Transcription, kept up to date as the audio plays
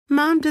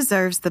Mom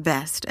deserves the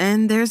best,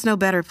 and there's no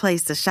better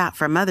place to shop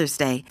for Mother's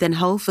Day than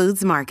Whole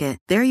Foods Market.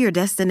 They're your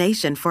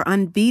destination for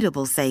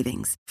unbeatable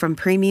savings, from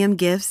premium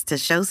gifts to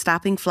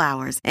show-stopping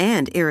flowers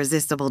and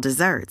irresistible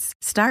desserts.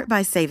 Start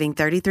by saving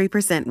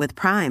 33% with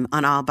Prime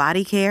on all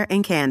body care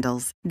and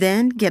candles.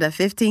 Then get a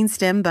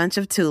 15-stem bunch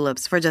of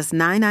tulips for just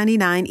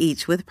 $9.99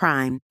 each with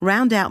Prime.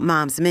 Round out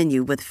Mom's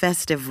menu with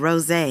festive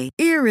rosé,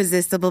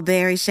 irresistible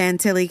berry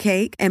chantilly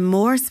cake, and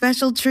more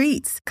special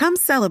treats. Come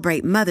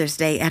celebrate Mother's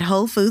Day at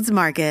Whole Foods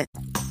Market.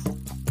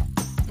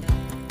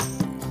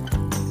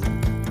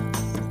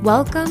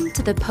 Welcome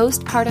to the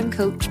Postpartum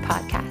Coach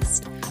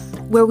podcast,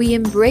 where we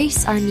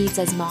embrace our needs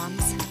as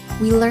moms.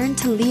 We learn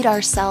to lead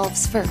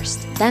ourselves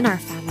first, then our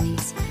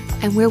families,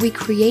 and where we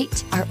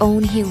create our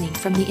own healing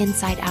from the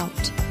inside out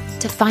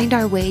to find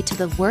our way to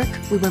the work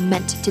we were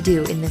meant to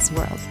do in this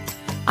world.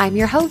 I'm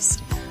your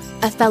host,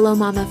 a fellow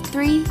mom of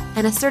 3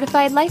 and a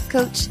certified life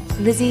coach,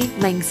 Lizzie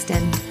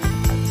Langston.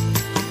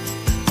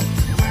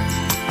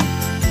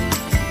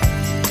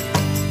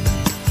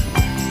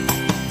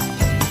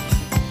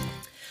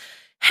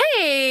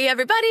 Hey,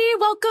 everybody.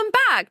 Welcome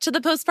back to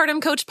the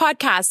Postpartum Coach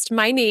podcast.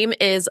 My name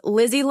is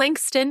Lizzie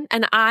Langston,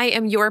 and I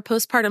am your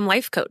postpartum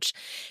life coach.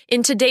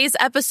 In today's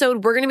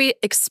episode, we're going to be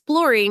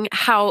exploring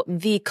how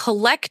the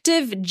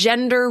collective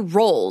gender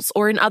roles,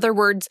 or in other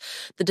words,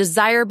 the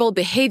desirable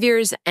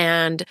behaviors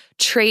and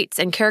traits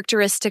and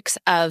characteristics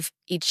of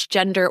each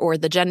gender or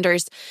the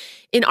genders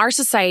in our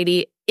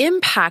society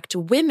impact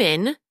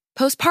women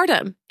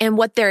postpartum and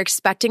what they're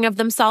expecting of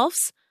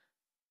themselves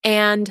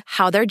and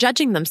how they're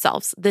judging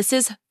themselves. This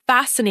is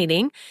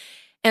fascinating.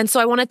 And so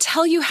I want to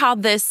tell you how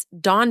this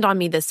dawned on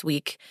me this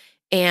week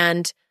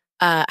and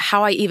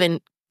how I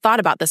even thought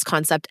about this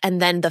concept,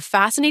 and then the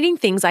fascinating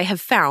things I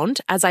have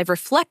found as I've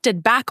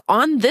reflected back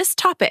on this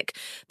topic,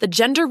 the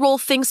gender role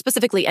thing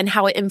specifically, and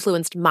how it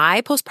influenced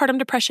my postpartum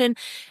depression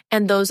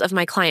and those of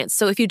my clients.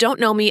 So if you don't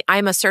know me,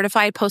 I'm a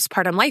certified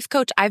postpartum life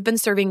coach. I've been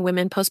serving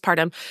women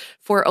postpartum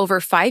for over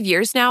 5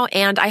 years now,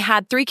 and I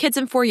had 3 kids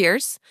in 4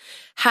 years,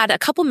 had a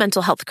couple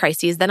mental health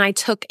crises. Then I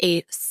took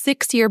a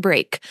 6-year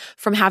break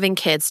from having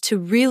kids to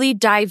really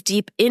dive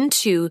deep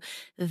into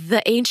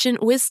the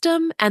ancient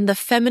wisdom and the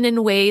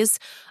feminine ways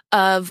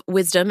of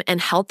wisdom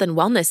and health and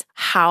wellness,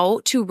 how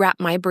to wrap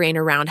my brain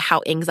around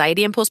how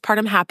anxiety and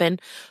postpartum happen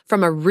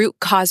from a root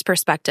cause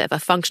perspective, a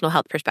functional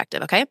health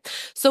perspective, okay?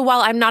 So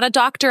while I'm not a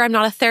doctor, I'm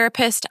not a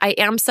therapist, I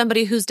am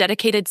somebody who's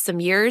dedicated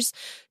some years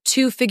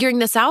to figuring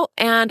this out,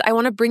 and I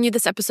want to bring you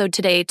this episode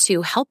today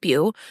to help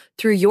you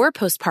through your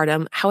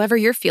postpartum, however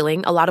you're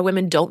feeling. A lot of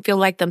women don't feel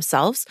like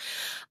themselves.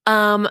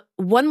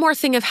 One more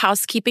thing of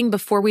housekeeping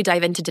before we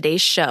dive into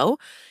today's show.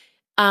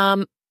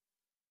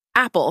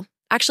 Apple.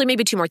 Actually,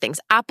 maybe 2 more things.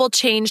 Apple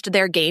changed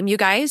their game, you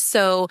guys.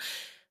 So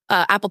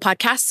Apple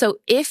Podcasts. So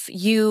if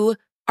you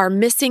are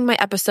missing my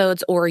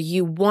episodes or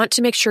you want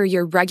to make sure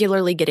you're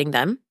regularly getting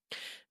them,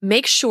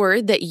 make sure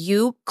that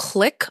you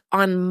click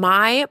on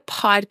my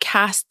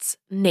podcast's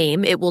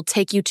name. It will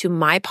take you to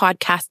my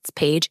podcast's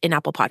page in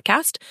Apple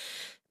Podcasts.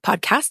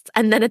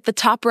 And then at the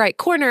top right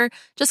corner,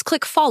 just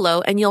click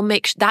follow and you'll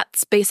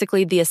that's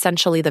basically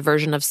essentially the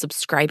version of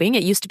subscribing.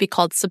 It used to be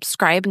called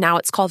subscribe. Now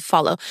it's called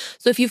follow.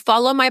 So if you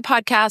follow my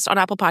podcast on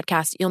Apple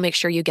Podcasts, you'll make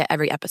sure you get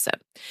every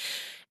episode.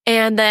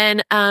 And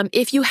then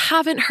if you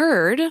haven't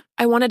heard,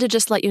 I wanted to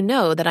just let you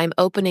know that I'm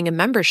opening a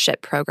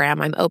membership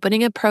program. I'm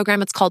opening a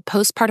program. It's called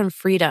Postpartum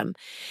Freedom.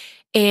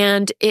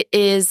 And it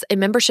is a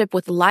membership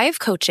with live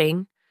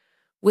coaching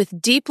with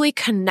deeply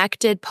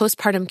connected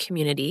postpartum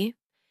community.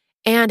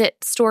 And it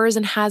stores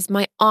and has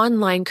my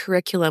online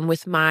curriculum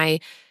with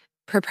my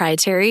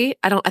proprietary,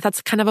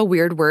 that's kind of a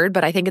weird word,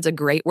 but I think it's a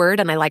great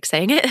word and I like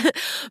saying it.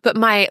 But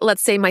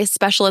let's say my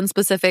special and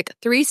specific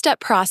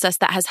 3-step process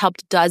that has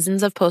helped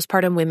dozens of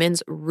postpartum women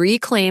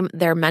reclaim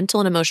their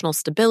mental and emotional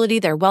stability,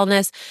 their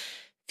wellness,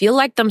 feel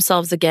like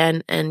themselves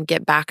again, and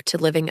get back to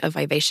living a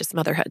vivacious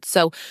motherhood.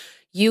 So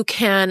you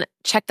can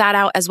check that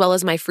out, as well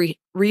as my free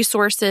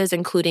resources,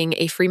 including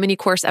a free mini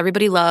course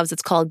everybody loves.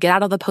 It's called Get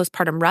Out of the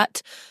Postpartum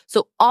Rut.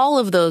 So all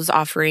of those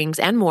offerings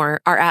and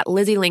more are at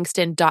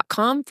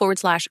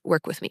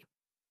LizzieLangston.com/work with me.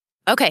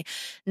 Okay,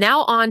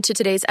 now on to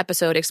today's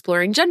episode,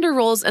 exploring gender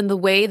roles and the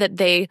way that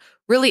they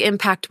really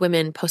impact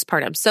women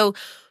postpartum. So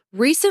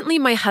recently,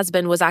 my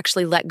husband was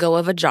actually let go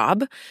of a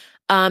job,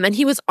 and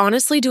he was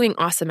honestly doing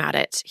awesome at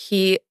it.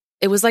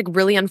 It was like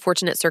really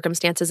unfortunate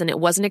circumstances and it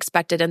wasn't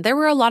expected. And there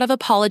were a lot of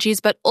apologies,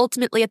 but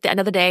ultimately at the end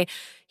of the day,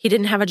 he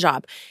didn't have a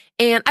job.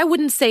 And I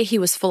wouldn't say he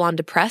was full on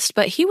depressed,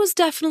 but he was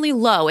definitely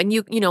low. And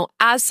you know,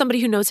 as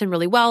somebody who knows him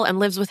really well and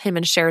lives with him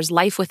and shares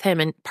life with him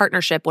and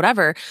partnership,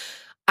 whatever,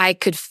 I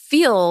could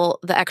feel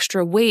the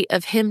extra weight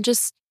of him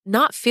just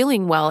not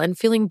feeling well and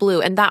feeling blue.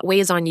 And that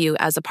weighs on you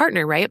as a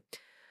partner, right?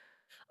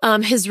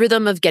 His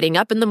rhythm of getting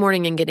up in the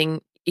morning and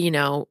getting,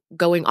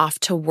 going off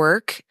to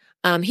work,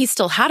 he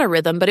still had a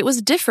rhythm, but it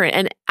was different.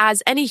 And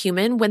as any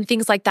human, when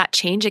things like that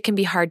change, it can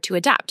be hard to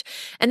adapt.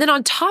 And then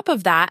on top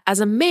of that, as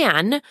a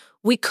man,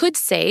 we could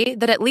say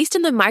that at least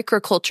in the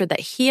microculture that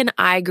he and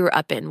I grew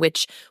up in,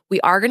 which we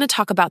are going to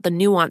talk about the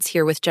nuance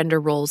here with gender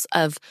roles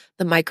of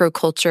the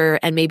microculture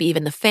and maybe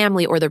even the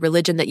family or the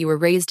religion that you were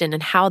raised in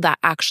and how that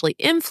actually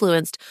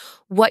influenced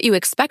what you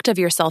expect of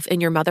yourself in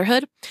your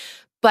motherhood.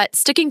 But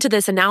sticking to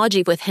this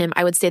analogy with him,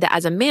 I would say that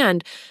as a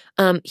man,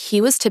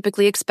 he was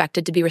typically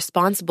expected to be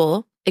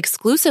responsible,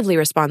 exclusively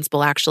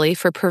responsible actually,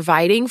 for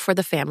providing for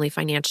the family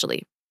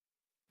financially.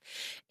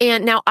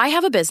 And now I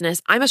have a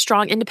business. I'm a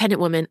strong, independent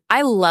woman.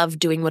 I love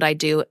doing what I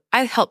do.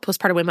 I help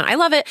postpartum women. I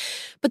love it.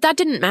 But that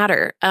didn't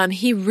matter.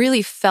 He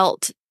really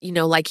felt,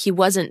 like he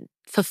wasn't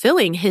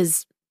fulfilling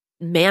his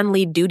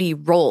manly duty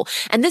role.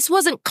 And this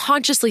wasn't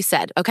consciously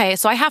said, okay?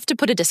 So I have to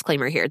put a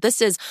disclaimer here. This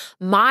is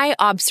my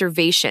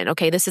observation,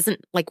 okay? This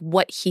isn't like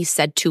what he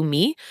said to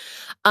me.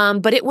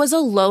 But it was a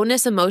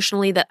lowness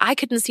emotionally that I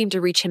couldn't seem to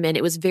reach him in.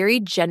 It was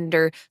very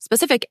gender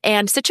specific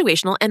and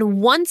situational.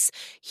 And once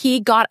he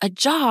got a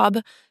job,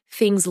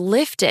 things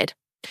lifted.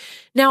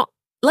 Now,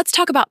 let's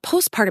talk about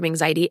postpartum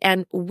anxiety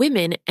and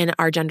women and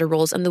our gender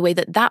roles and the way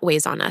that that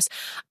weighs on us.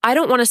 I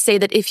don't want to say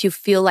that if you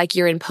feel like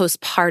you're in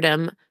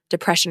postpartum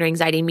depression or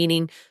anxiety,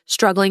 meaning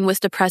struggling with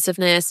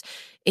depressiveness,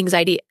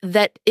 anxiety,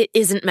 that it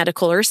isn't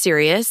medical or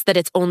serious, that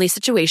it's only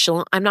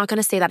situational. I'm not going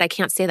to say that. I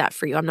can't say that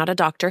for you. I'm not a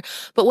doctor.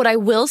 But what I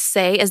will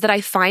say is that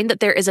I find that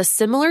there is a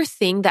similar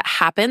thing that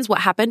happens.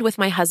 What happened with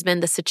my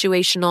husband, the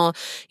situational,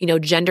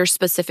 gender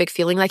specific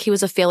feeling like he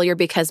was a failure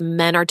because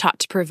men are taught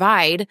to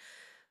provide.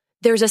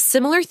 There's a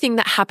similar thing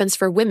that happens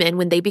for women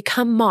when they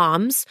become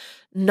moms,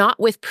 not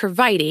with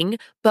providing,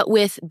 but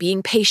with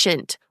being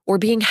patient or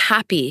being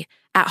happy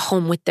at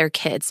home with their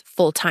kids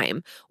full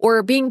time,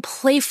 or being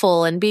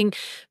playful and being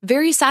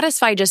very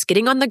satisfied just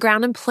getting on the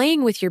ground and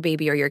playing with your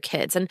baby or your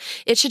kids. And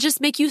it should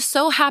just make you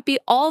so happy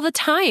all the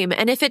time.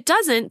 And if it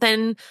doesn't,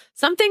 then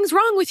something's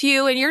wrong with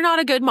you and you're not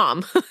a good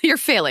mom. You're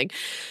failing.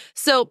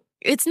 So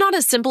it's not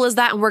as simple as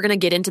that. And we're going to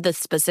get into the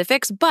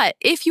specifics. But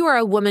if you are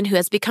a woman who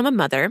has become a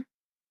mother,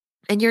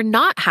 and you're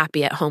not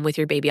happy at home with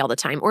your baby all the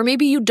time, or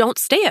maybe you don't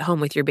stay at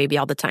home with your baby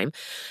all the time.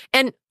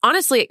 And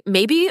honestly,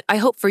 maybe I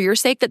hope for your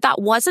sake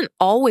that wasn't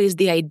always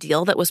the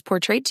ideal that was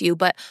portrayed to you,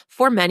 but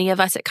for many of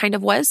us, it kind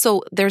of was.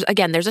 So there's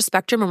a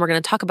spectrum and we're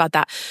going to talk about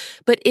that.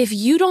 But if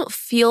you don't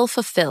feel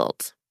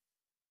fulfilled,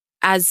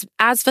 as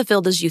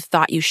fulfilled as you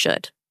thought you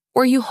should,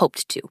 or you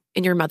hoped to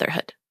in your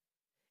motherhood,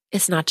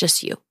 it's not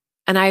just you.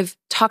 And I've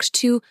talked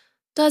to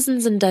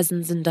dozens and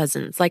dozens and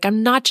dozens. Like,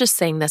 I'm not just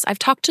saying this. I've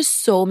talked to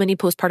so many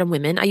postpartum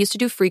women. I used to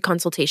do free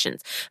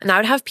consultations, and I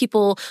would have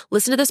people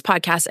listen to this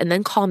podcast and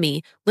then call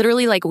me.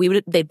 Literally,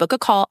 they'd book a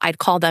call. I'd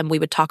call them. We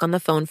would talk on the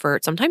phone for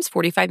sometimes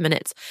 45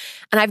 minutes.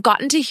 And I've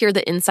gotten to hear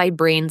the inside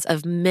brains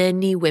of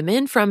many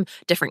women from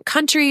different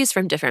countries,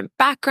 from different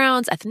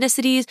backgrounds,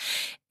 ethnicities.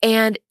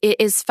 And it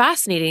is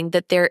fascinating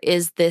that there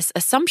is this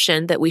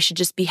assumption that we should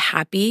just be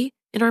happy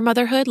in our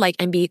motherhood,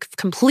 and be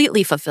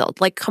completely fulfilled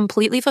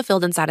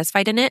and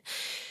satisfied in it.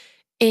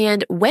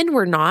 And when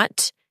we're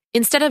not,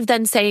 instead of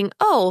then saying,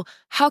 oh,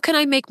 how can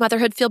I make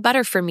motherhood feel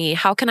better for me?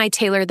 How can I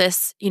tailor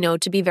this,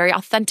 to be very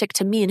authentic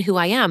to me and who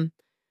I am?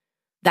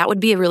 That would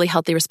be a really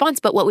healthy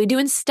response. But what we do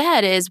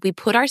instead is we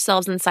put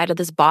ourselves inside of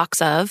this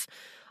box of,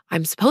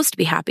 I'm supposed to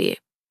be happy.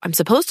 I'm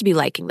supposed to be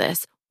liking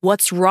this.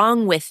 What's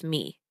wrong with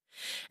me?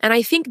 And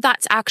I think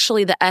that's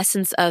actually the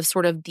essence of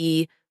sort of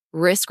the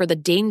risk or the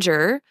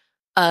danger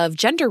of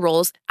gender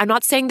roles. I'm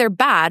not saying they're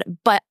bad,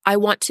 but I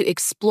want to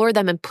explore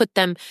them and put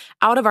them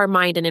out of our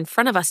mind and in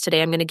front of us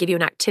today. I'm going to give you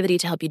an activity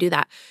to help you do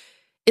that.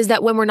 Is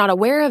that when we're not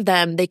aware of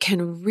them, they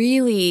can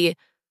really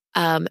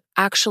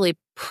actually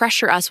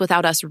pressure us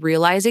without us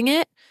realizing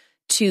it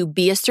to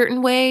be a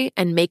certain way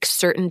and make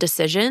certain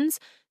decisions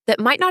that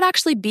might not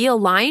actually be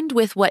aligned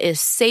with what is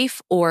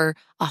safe or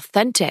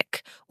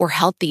authentic or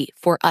healthy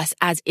for us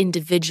as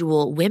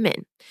individual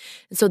women.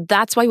 And so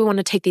that's why we want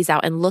to take these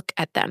out and look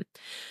at them.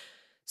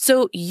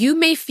 So you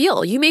may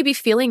be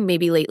feeling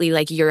maybe lately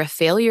like you're a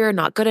failure,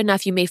 not good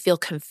enough. You may feel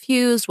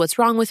confused. What's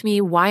wrong with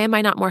me? Why am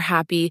I not more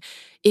happy?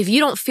 If you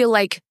don't feel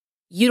like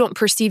you don't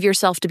perceive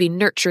yourself to be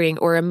nurturing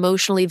or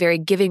emotionally very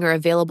giving or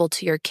available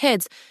to your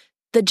kids,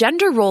 the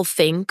gender role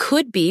thing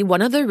could be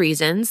one of the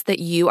reasons that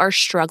you are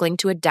struggling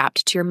to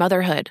adapt to your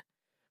motherhood,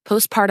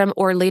 postpartum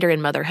or later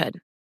in motherhood.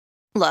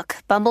 Look,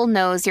 Bumble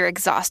knows you're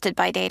exhausted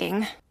by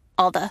dating.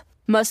 All the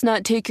must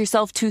not take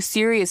yourself too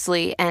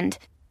seriously and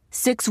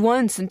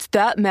 6'1" since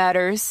that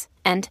matters.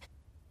 And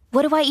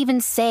what do I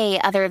even say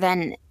other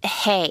than,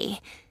 hey?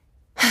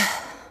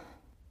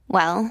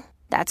 Well,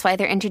 that's why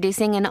they're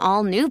introducing an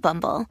all-new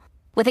Bumble,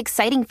 with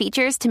exciting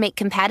features to make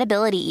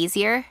compatibility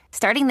easier,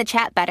 starting the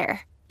chat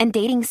better, and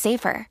dating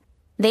safer.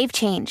 They've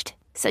changed,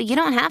 so you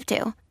don't have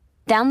to.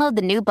 Download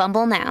the new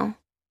Bumble now.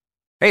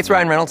 Hey, it's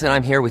Ryan Reynolds, and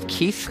I'm here with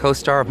Keith,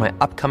 co-star of my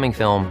upcoming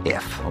film,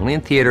 If, only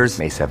in theaters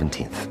May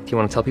 17th. Do you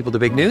want to tell people the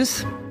big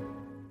news?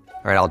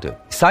 All right, I'll do it.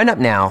 Sign up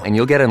now and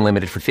you'll get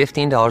unlimited for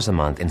 $15 a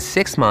month and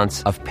 6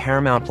 months of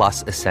Paramount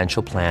Plus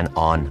Essential Plan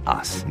on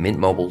us.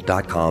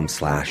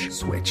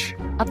 MintMobile.com/switch.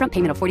 Upfront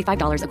payment of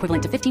 $45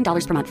 equivalent to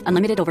 $15 per month.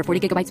 Unlimited over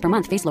 40 gigabytes per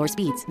month. Face lower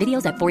speeds.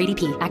 Videos at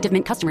 480p. Active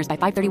Mint customers by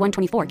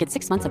 531.24 get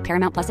 6 months of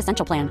Paramount Plus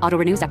Essential Plan. Auto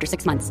renews after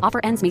 6 months. Offer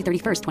ends May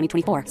 31st,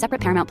 2024.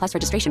 Separate Paramount Plus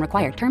registration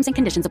required. Terms and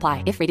conditions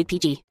apply if rated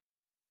PG.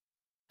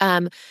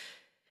 And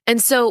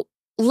so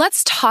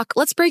let's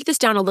break this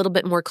down a little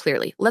bit more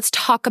clearly. Let's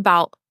talk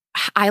about,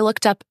 I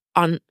looked up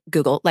on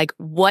Google, like,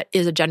 what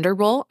is a gender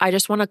role? I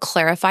just want to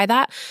clarify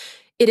that.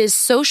 It is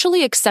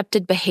socially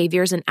accepted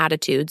behaviors and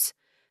attitudes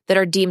that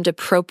are deemed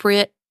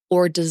appropriate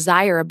or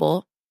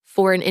desirable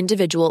for an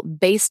individual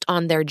based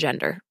on their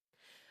gender.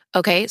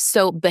 Okay,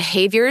 so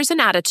behaviors and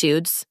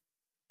attitudes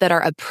that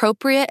are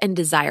appropriate and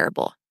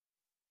desirable.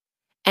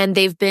 And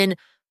they've been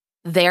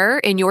there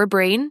in your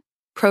brain,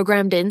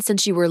 programmed in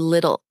since you were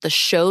little. The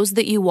shows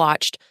that you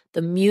watched,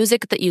 the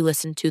music that you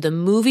listened to, the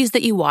movies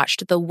that you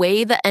watched, the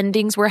way the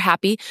endings were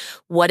happy.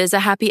 What is a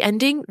happy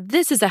ending?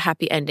 This is a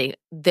happy ending.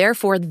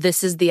 Therefore,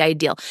 this is the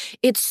ideal.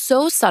 It's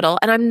so subtle.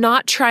 And I'm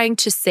not trying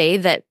to say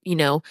that,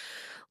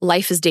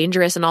 life is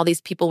dangerous and all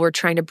these people were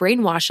trying to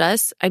brainwash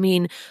us. I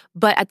mean,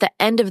 but at the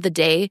end of the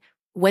day,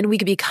 when we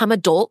become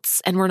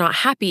adults and we're not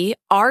happy,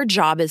 our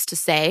job is to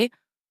say,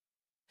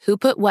 who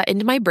put what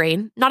into my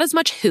brain? Not as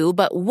much who,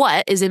 but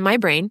what is in my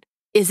brain?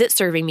 Is it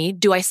serving me?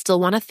 Do I still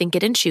want to think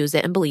it and choose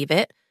it and believe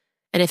it?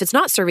 And if it's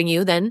not serving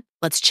you, then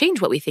let's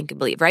change what we think and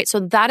believe, right? So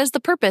that is the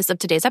purpose of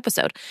today's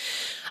episode.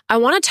 I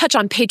want to touch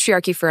on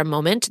patriarchy for a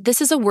moment. This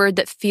is a word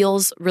that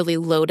feels really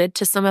loaded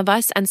to some of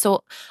us. And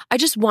so I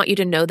just want you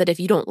to know that if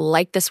you don't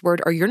like this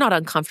word or you're not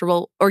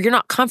uncomfortable or you're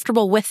not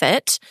comfortable with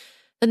it,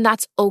 then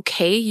that's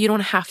okay. You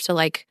don't have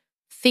to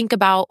think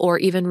about or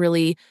even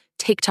really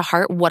take to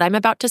heart what I'm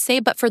about to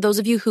say. But for those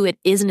of you who it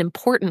is an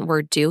important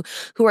word to,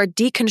 who are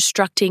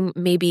deconstructing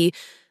maybe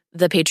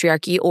the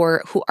patriarchy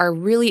or who are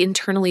really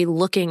internally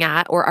looking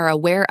at or are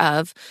aware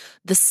of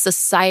the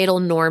societal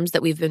norms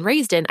that we've been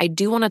raised in, I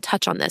do want to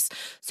touch on this.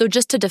 So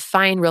just to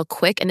define real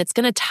quick, and it's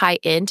going to tie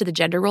into the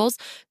gender roles,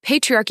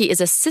 patriarchy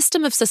is a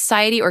system of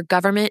society or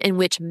government in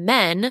which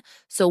men,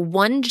 so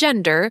one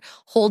gender,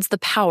 holds the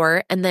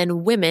power and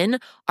then women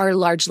are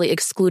largely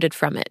excluded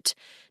from it.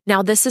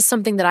 Now, this is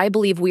something that I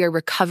believe we are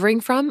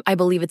recovering from. I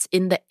believe it's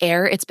in the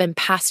air. It's been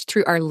passed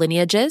through our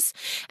lineages.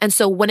 And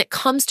so when it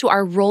comes to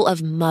our role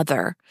of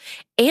mother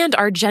and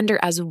our gender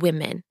as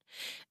women,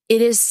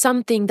 it is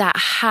something that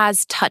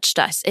has touched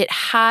us. It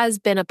has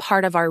been a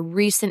part of our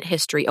recent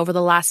history over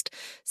the last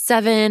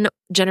 7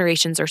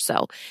 generations or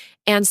so.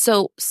 And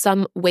so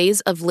some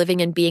ways of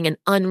living and being and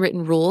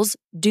unwritten rules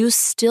do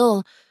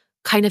still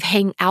kind of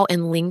hang out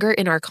and linger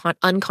in our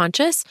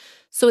unconscious.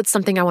 So it's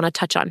something I want to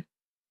touch on.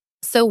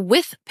 So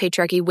with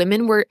patriarchy,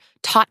 women were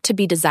taught to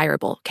be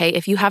desirable, okay?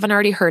 If you haven't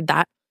already heard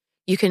that,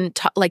 you can,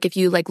 if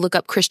you look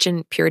up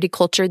Christian purity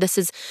culture, this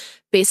is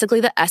basically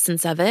the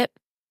essence of it.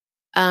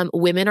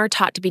 Women are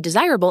taught to be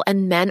desirable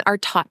and men are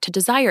taught to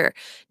desire.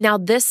 Now,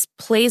 this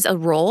plays a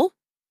role.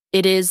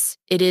 It is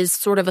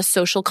sort of a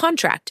social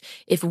contract.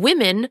 If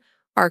women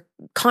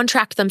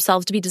contract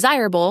themselves to be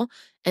desirable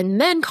and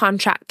men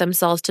contract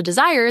themselves to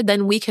desire,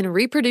 then we can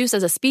reproduce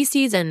as a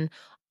species and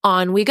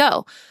on we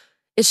go.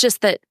 It's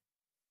just that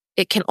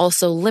it can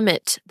also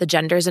limit the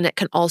genders and it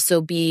can also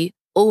be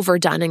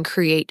overdone and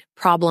create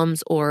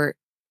problems or,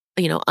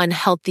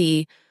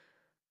 unhealthy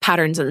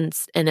patterns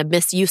and a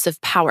misuse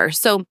of power.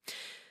 So,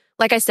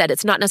 like I said,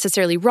 it's not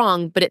necessarily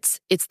wrong, but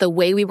it's the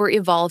way we were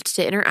evolved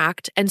to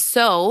interact. And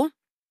so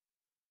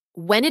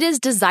when it is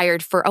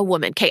desired for a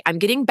woman, okay, I'm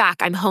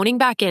honing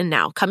back in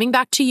now, coming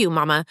back to you,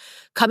 mama,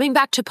 coming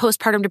back to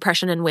postpartum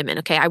depression and women,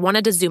 okay? I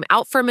wanted to zoom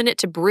out for a minute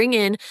to bring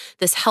in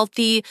this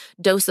healthy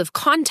dose of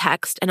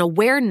context and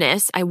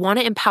awareness. I want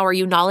to empower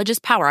you. Knowledge is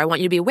power. I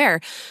want you to be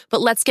aware.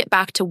 But let's get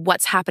back to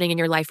what's happening in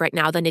your life right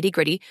now, the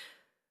nitty-gritty.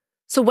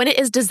 So when it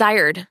is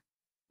desired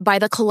by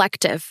the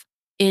collective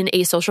in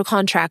a social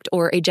contract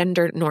or a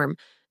gender norm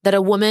that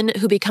a woman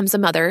who becomes a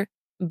mother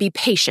be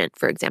patient,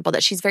 for example,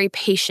 that she's very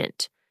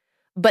patient,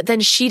 but then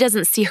she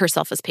doesn't see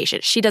herself as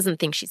patient. She doesn't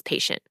think she's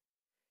patient.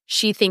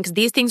 She thinks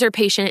these things are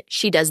patient.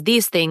 She does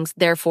these things.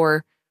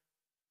 Therefore,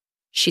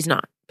 she's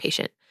not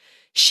patient.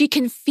 She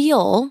can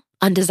feel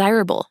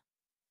undesirable,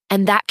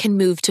 and that can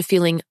move to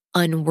feeling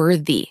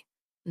unworthy,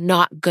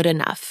 not good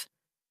enough,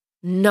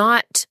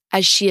 not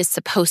as she is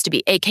supposed to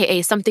be,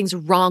 aka something's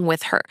wrong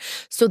with her.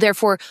 So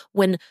therefore,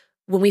 when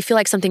we feel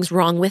like something's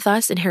wrong with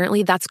us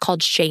inherently, that's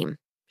called shame.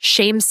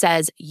 Shame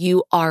says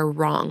you are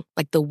wrong.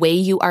 Like the way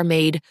you are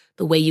made,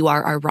 the way you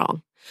are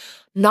wrong.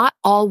 Not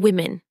all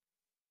women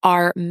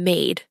are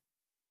made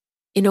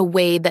in a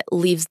way that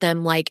leaves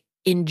them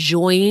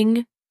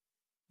enjoying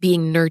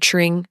being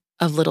nurturing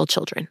of little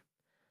children.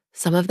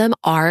 Some of them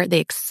are, they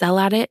excel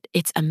at it.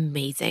 It's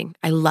amazing.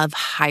 I love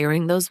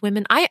hiring those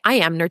women. I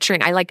am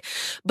nurturing.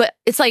 But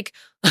it's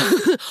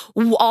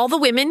all the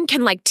women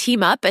can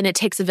team up and it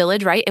takes a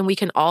village, right? And we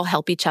can all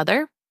help each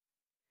other.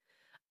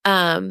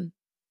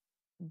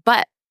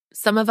 But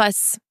some of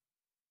us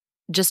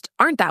just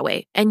aren't that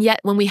way. And yet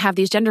when we have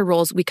these gender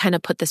roles, we kind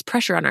of put this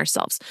pressure on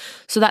ourselves.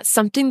 So that's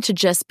something to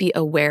just be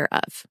aware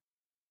of.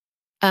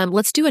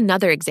 Let's do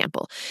another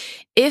example.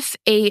 If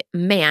a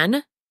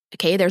man,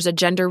 okay, there's a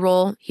gender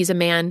role, he's a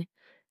man,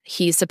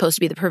 he's supposed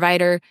to be the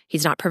provider,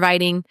 he's not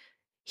providing,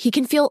 he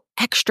can feel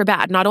extra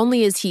bad. Not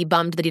only is he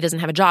bummed that he doesn't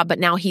have a job, but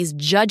now he's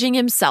judging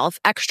himself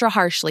extra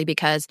harshly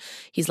because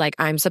he's like,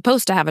 I'm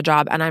supposed to have a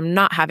job and I'm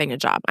not having a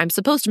job. I'm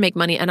supposed to make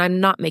money and I'm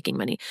not making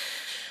money.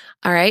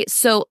 All right.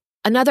 So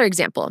another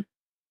example,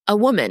 a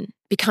woman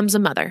becomes a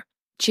mother.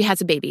 She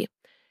has a baby.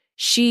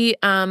 She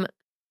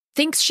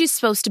thinks she's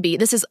supposed to be,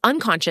 this is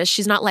unconscious.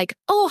 She's not like,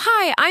 oh,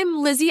 hi, I'm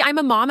Lizzie. I'm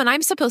a mom and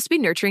I'm supposed to be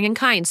nurturing and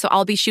kind. So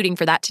I'll be shooting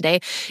for that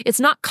today. It's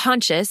not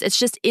conscious. It's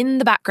just in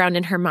the background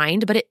in her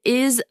mind, but it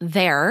is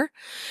there.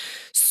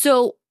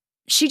 So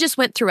she just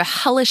went through a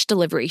hellish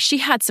delivery. She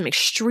had some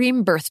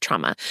extreme birth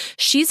trauma.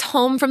 She's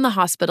home from the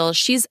hospital.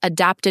 She's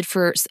adapted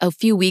for a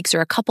few weeks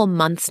or a couple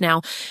months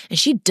now, and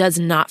she does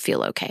not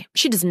feel okay.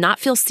 She does not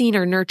feel seen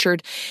or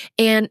nurtured.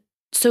 And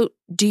so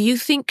do you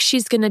think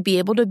she's going to be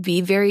able to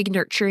be very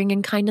nurturing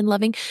and kind and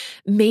loving?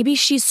 Maybe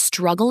she's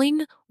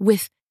struggling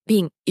with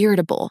being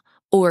irritable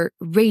or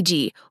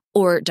ragey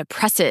or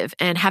depressive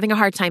and having a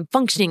hard time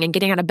functioning and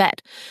getting out of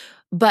bed.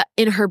 But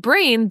in her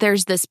brain,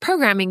 there's this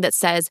programming that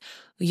says,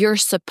 you're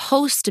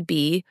supposed to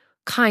be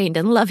kind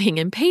and loving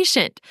and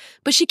patient,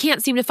 but she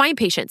can't seem to find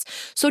patience.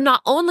 So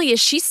not only is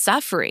she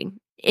suffering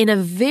in a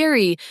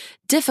very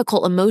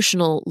difficult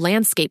emotional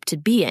landscape to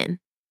be in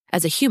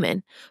as a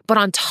human, but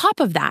on top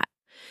of that,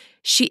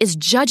 she is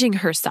judging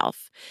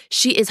herself.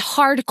 She is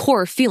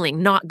hardcore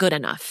feeling not good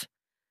enough.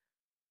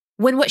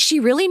 When what she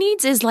really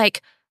needs is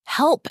like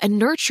help and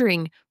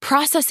nurturing,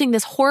 processing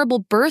this horrible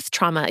birth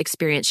trauma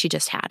experience she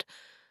just had.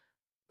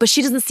 But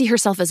she doesn't see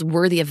herself as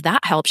worthy of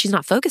that help. She's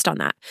not focused on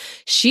that.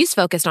 She's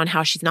focused on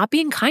how she's not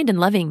being kind and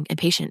loving and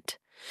patient.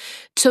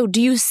 So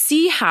do you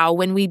see how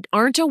when we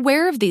aren't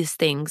aware of these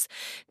things,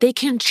 they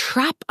can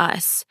trap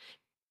us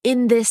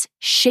in this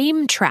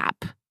shame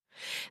trap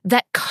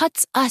that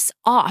cuts us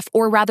off,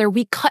 or rather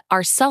we cut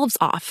ourselves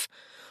off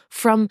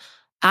from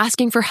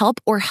asking for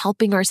help or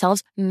helping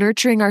ourselves,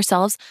 nurturing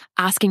ourselves,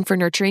 asking for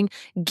nurturing,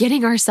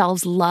 getting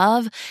ourselves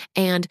love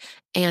and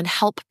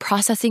help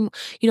processing.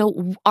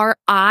 Our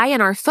eye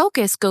and our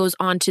focus goes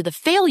on to the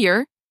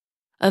failure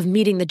of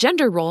meeting the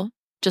gender role,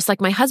 just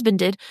like my husband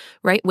did,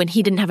 right, when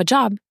he didn't have a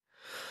job,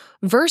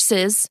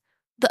 versus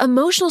the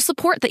emotional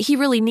support that he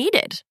really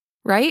needed.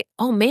 Right?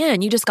 Oh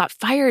man, you just got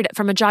fired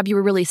from a job you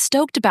were really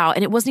stoked about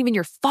and it wasn't even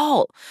your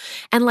fault.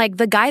 And like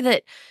the guy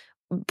that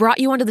brought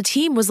you onto the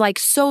team was like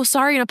so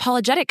sorry and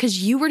apologetic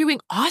because you were doing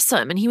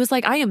awesome. And he was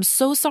like, I am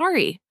so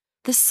sorry.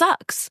 This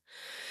sucks.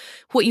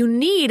 What you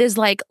need is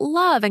like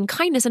love and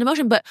kindness and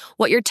emotion. But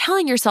what you're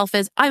telling yourself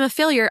is, I'm a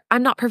failure.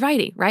 I'm not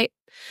providing, right?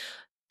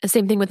 The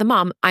same thing with the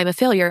mom. I'm a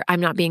failure. I'm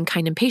not being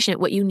kind and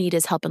patient. What you need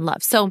is help and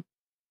love. So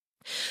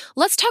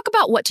let's talk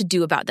about what to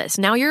do about this.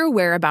 Now you're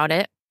aware about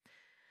it.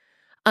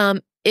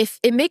 If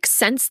it makes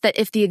sense that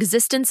if the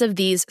existence of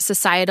these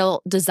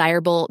societal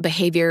desirable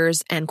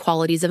behaviors and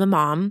qualities of a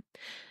mom,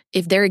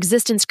 if their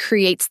existence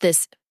creates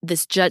this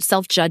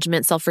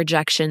self-judgment,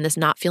 self-rejection, this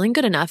not feeling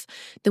good enough,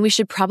 then we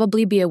should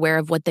probably be aware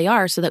of what they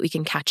are so that we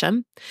can catch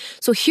them.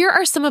 So here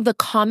are some of the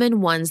common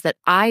ones that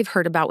I've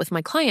heard about with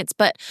my clients,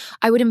 but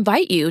I would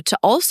invite you to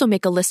also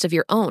make a list of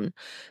your own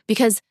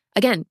because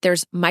again,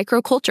 there's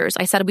microcultures.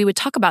 I said we would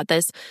talk about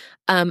this.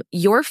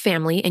 Your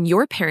family and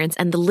your parents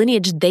and the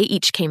lineage they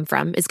each came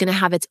from is going to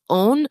have its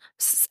own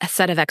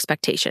set of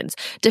expectations.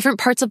 Different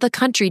parts of the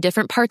country,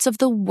 different parts of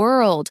the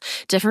world,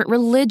 different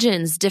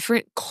religions,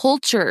 different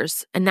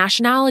cultures and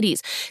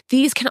nationalities.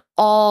 These can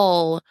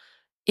all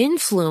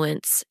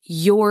influence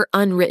your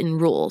unwritten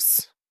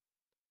rules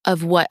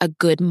of what a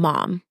good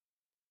mom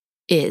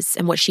is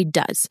and what she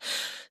does.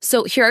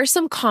 So here are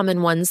some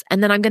common ones.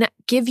 And then I'm going to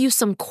give you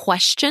some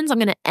questions. I'm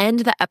going to end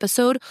the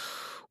episode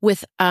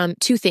with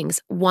two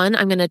things. One,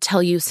 I'm going to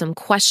tell you some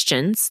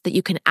questions that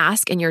you can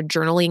ask in your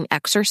journaling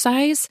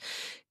exercise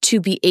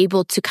to be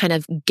able to kind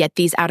of get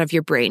these out of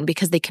your brain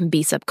because they can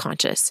be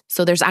subconscious.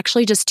 So there's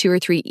actually just 2 or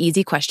 3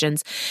 easy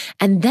questions.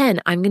 And then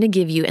I'm going to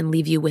give you and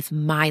leave you with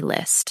my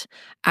list,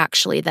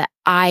 actually, that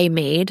I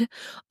made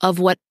of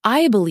what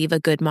I believe a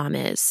good mom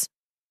is.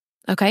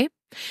 Okay?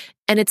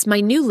 And it's my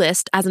new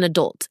list as an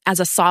adult, as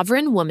a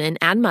sovereign woman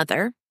and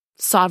mother,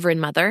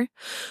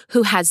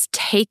 who has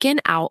taken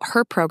out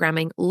her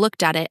programming,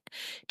 looked at it,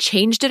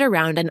 changed it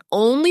around, and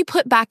only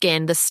put back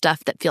in the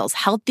stuff that feels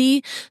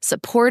healthy,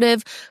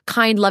 supportive,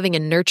 kind, loving,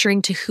 and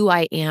nurturing to who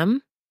I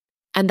am,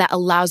 and that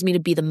allows me to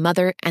be the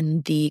mother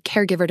and the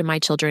caregiver to my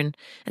children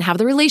and have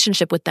the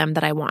relationship with them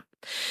that I want.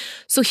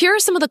 So here are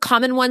some of the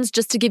common ones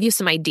just to give you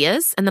some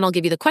ideas, and then I'll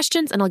give you the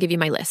questions and I'll give you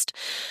my list.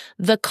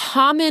 The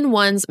common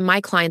ones my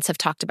clients have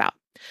talked about.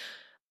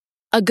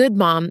 A good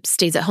mom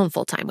stays at home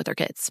full-time with her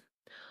kids.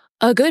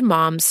 A good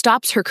mom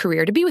stops her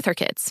career to be with her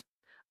kids.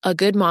 A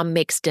good mom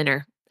makes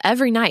dinner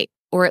every night,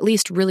 or at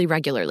least really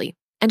regularly,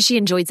 and she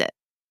enjoys it.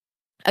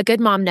 A good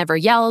mom never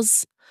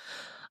yells.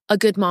 A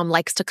good mom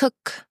likes to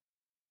cook.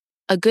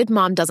 A good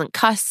mom doesn't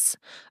cuss.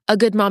 A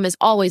good mom is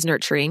always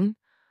nurturing.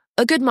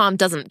 A good mom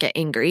doesn't get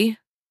angry.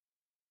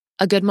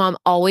 A good mom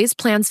always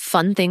plans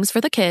fun things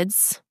for the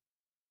kids.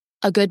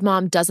 A good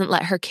mom doesn't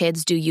let her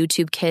kids do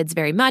YouTube Kids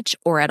very much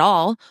or at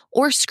all,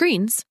 or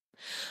screens.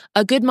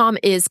 A good mom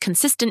is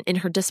consistent in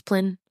her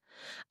discipline.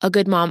 A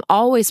good mom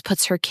always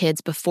puts her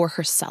kids before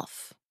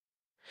herself.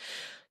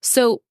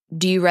 So,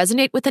 do you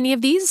resonate with any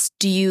of these?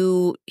 Do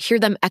you hear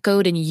them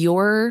echoed in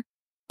your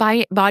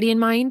body and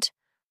mind?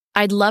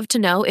 I'd love to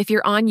know. If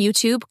you're on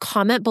YouTube,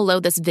 comment below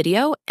this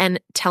video and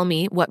tell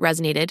me what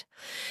resonated.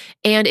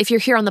 And if you're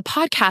here on the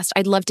podcast,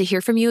 I'd love to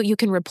hear from you. You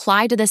can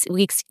reply to this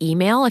week's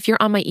email. If you're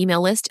on my email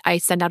list, I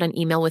send out an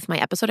email with my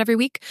episode every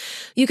week.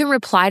 You can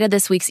reply to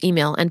this week's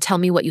email and tell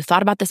me what you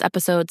thought about this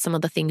episode, some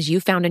of the things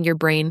you found in your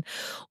brain,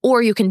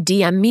 or you can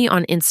DM me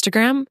on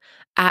Instagram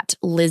at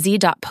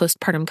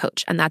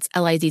lizzie.postpartumcoach, and that's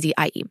Lizzie.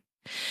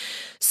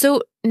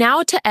 So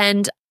now to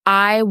end,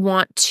 I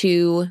want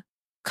to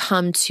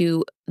come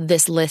to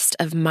this list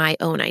of my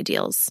own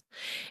ideals.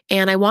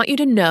 And I want you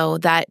to know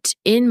that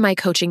in my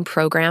coaching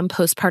program,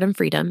 Postpartum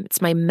Freedom,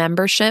 it's my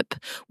membership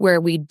where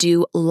we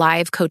do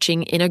live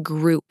coaching in a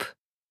group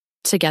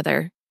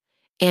together.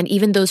 And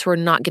even those who are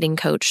not getting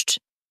coached,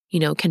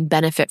 can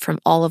benefit from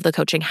all of the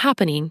coaching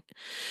happening.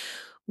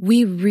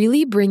 We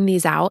really bring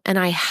these out and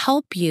I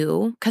help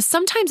you, because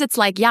sometimes it's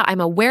like, yeah,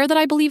 I'm aware that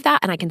I believe that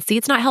and I can see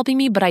it's not helping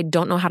me, but I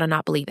don't know how to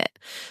not believe it.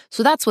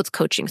 So that's what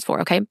coaching's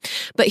for, okay?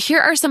 But here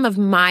are some of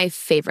my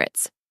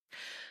favorites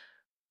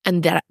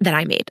and that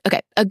I made.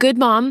 Okay, a good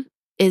mom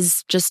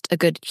is just a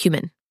good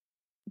human.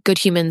 Good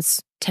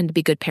humans tend to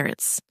be good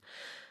parents.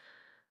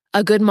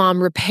 A good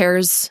mom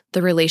repairs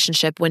the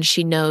relationship when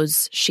she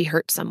knows she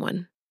hurt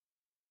someone,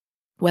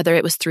 whether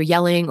it was through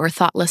yelling or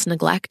thoughtless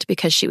neglect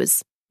because she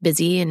was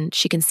busy and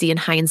she can see in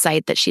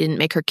hindsight that she didn't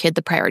make her kid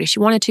the priority she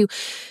wanted to.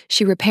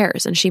 She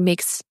repairs and she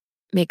makes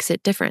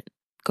it different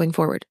going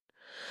forward.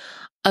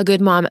 A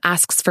good mom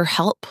asks for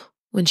help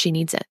when she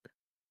needs it.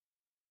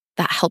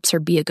 That helps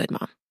her be a good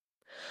mom.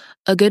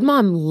 A good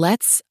mom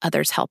lets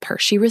others help her.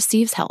 She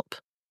receives help.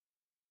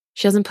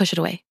 She doesn't push it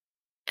away.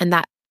 And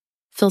that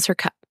fills her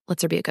cup,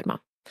 lets her be a good mom.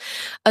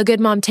 A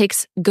good mom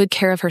takes good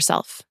care of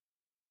herself.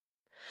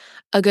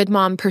 A good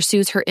mom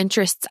pursues her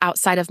interests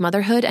outside of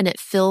motherhood and it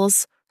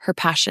fills her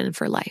passion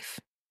for life.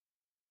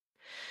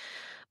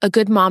 A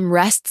good mom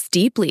rests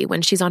deeply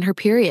when she's on her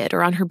period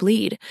or on her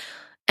bleed,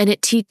 and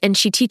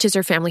she teaches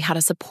her family how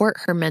to support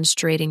her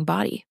menstruating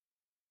body.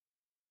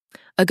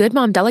 A good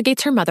mom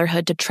delegates her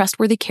motherhood to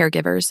trustworthy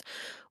caregivers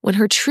when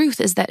her truth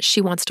is that she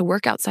wants to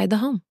work outside the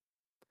home.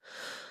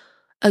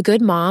 A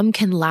good mom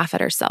can laugh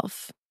at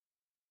herself.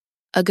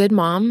 A good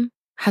mom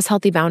has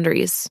healthy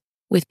boundaries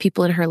with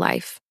people in her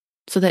life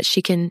so that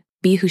she can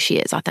be who she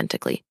is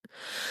authentically.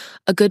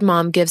 A good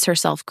mom gives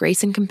herself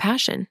grace and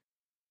compassion.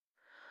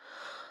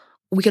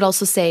 We could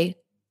also say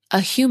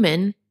a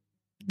human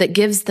that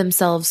gives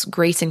themselves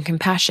grace and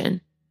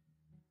compassion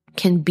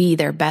can be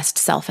their best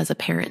self as a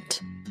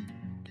parent,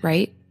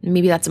 right?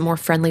 Maybe that's a more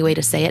friendly way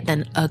to say it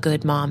than a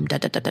good mom,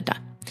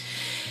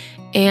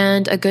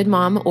 And a good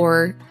mom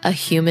or a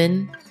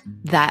human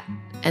that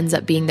ends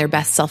up being their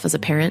best self as a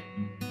parent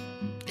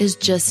is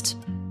just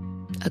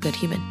a good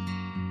human.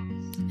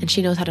 And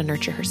she knows how to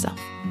nurture herself.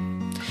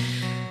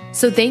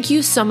 So thank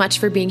you so much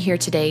for being here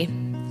today.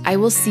 I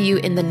will see you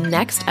in the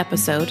next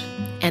episode.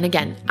 And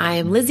again, I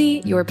am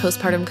Lizzie, your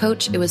postpartum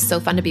coach. It was so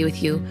fun to be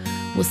with you.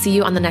 We'll see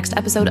you on the next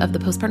episode of the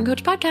Postpartum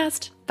Coach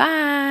podcast.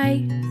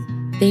 Bye.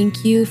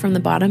 Thank you from the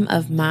bottom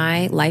of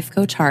my life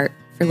coach heart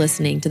for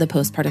listening to the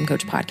Postpartum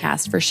Coach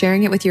podcast, for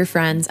sharing it with your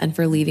friends, and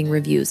for leaving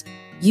reviews.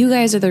 You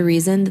guys are the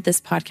reason that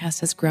this podcast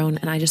has grown,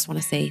 and I just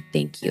want to say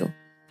thank you.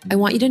 I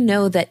want you to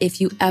know that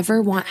if you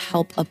ever want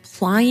help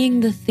applying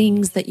the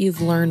things that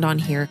you've learned on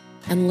here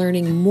and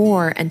learning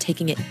more and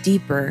taking it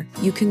deeper,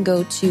 you can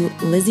go to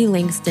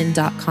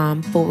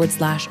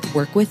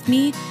LizzieLangston.com/work with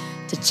me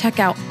to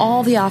check out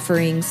all the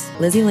offerings,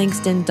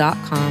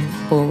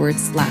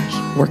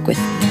 LizzieLangston.com/work with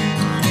me.